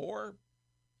for it, or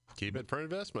keep it for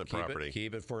investment property.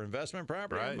 Keep it for investment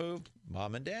property. Right. And move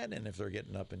mom and dad in if they're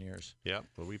getting up in years. Yep.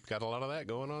 Well, we've got a lot of that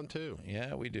going on, too.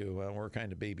 Yeah, we do. We're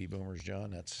kind of baby boomers,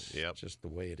 John. That's just the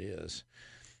way it is.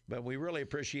 But we really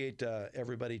appreciate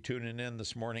everybody tuning in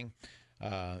this morning.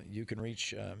 You can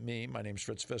reach me. My name's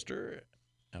Fritz Pfister.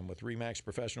 I'm with RE/MAX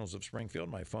Professionals of Springfield.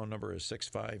 My phone number is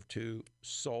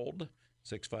 652-SOLD,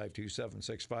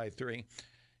 652-7653. It'd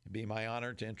be my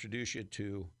honor to introduce you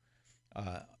to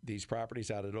these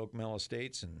properties out at Oak Mill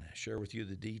Estates and share with you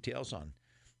the details on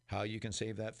how you can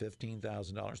save that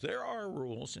 $15,000. There are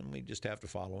rules, and we just have to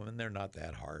follow them, and they're not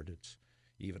that hard.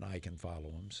 Even I can follow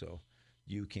them, so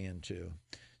you can too.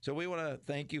 So we want to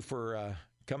thank you for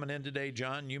coming in today,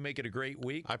 John. You make it a great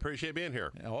week. I appreciate being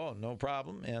here. Oh, no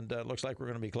problem. And it looks like we're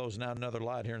going to be closing out another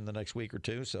lot here in the next week or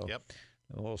two. So Yep.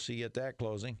 we'll see you at that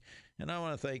closing. And I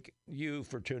want to thank you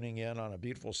for tuning in on a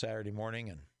beautiful Saturday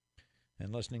morning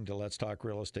and listening to Let's Talk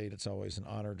Real Estate. It's always an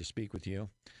honor to speak with you.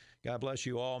 God bless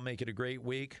you all. Make it a great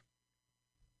week.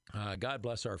 God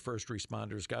bless our first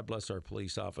responders. God bless our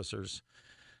police officers.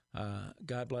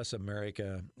 God bless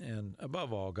America. And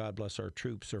above all, God bless our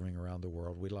troops serving around the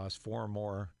world. We lost 4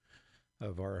 more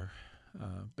of our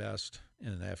best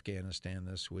in Afghanistan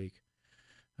this week.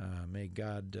 May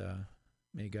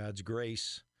God's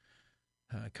grace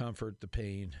comfort the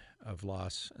pain of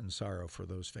loss and sorrow for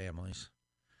those families.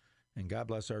 And God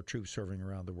bless our troops serving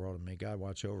around the world, and may God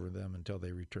watch over them until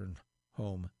they return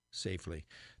home safely.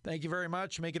 Thank you very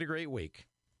much. Make it a great week.